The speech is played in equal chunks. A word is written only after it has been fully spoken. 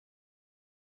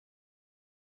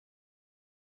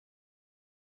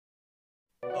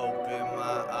Open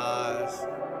my eyes,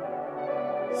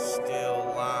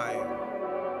 still lying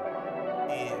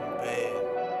in bed,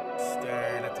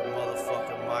 staring at the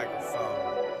motherfucking microphone.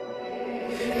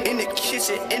 In the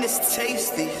kitchen, and it's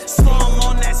tasty. SLUM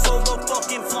on that solo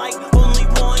fucking flight. Only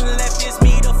one left is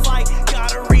me to fight.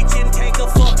 Gotta reach and take a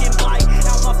fucking bite.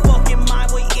 Out my fucking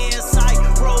mind, we inside.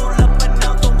 Roll up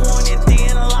another one and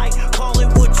then light. Call it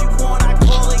what you want, I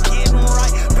call it getting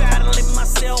right. Battling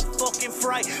myself, fucking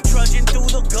fright. Trudging through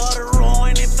the gutter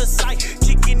on it for sight.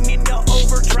 Kicking into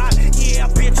overdrive. Yeah,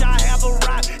 bitch, I have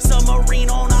arrived. Submarine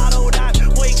on auto dive.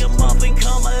 Wake 'em up and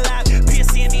come alive.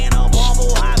 Pissing in a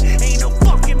bubble hive. Ain't no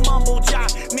fucking mumble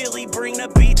jive. Millie bring the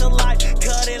beat to life.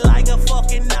 Cut it like a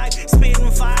fucking knife.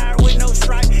 Spitting fire with no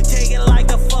stripe. Take it like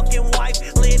a fucking wife.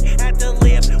 Lit at the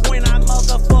lip when I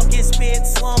motherfucking spit.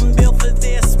 Slum built for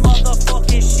this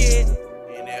motherfucking shit.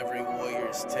 In every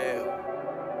warrior's tale,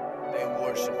 they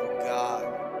worship a god.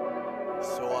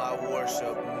 So I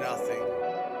worship nothing,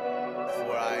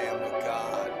 for I am a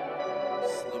god.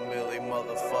 SLUMILLY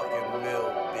motherfucking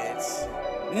mill, bitch.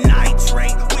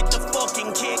 Nitrate with the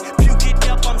fucking kick. Puke it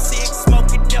up, I'm sick.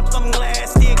 Smoke it up, I'm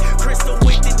glass stick. Crystal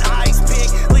with an ice pick.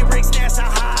 Lyrics, that's a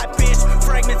high pitch.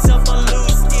 Fragments of a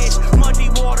loose stitch. Muddy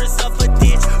waters of a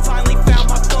ditch. Finally found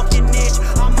my fucking niche.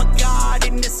 I'm a god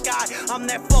in the sky. I'm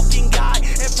that fucking guy.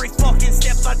 Every fucking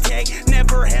step I take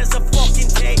never has a fucking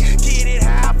take. Get it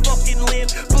how I fucking live.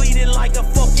 Bleed it like a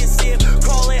fucking sieve.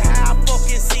 Call it how I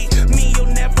fucking see. Me, you'll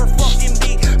never fucking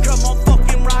be. Come on,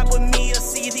 fucking ride with me. Or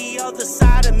see the other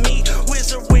side of me.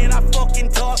 Wizard when I fucking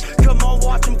talk. Come on,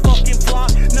 watch them fucking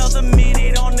flock. Another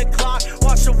minute on the clock.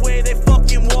 Watch the way they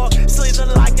fucking walk. Slither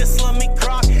like a slummy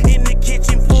crock. In the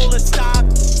kitchen full of stock.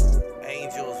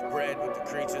 Angels bred with the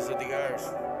creatures of the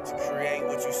earth to create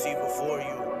what you see before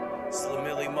you.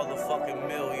 SLUMILLY motherfucking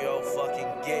mill, yo, fucking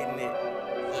getting it.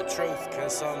 The truth can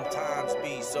sometimes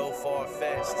be so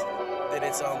far-fetched that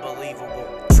it's unbelievable.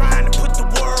 Trying to put the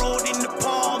world in the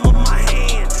palm of my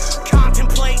hand.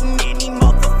 Contemplating any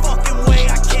motherfucking way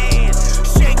I can.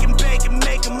 Shake and bake and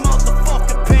make a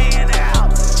motherfucking pan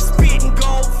out. Spitting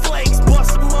gold flakes,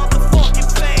 bust a motherfucking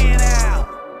fan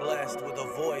out. Blessed with a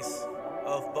voice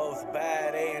of both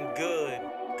bad and good.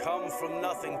 Come from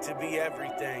nothing to be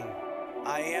everything.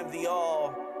 I am the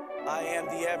all, I am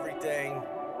the everything.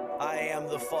 I am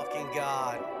the fucking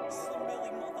God.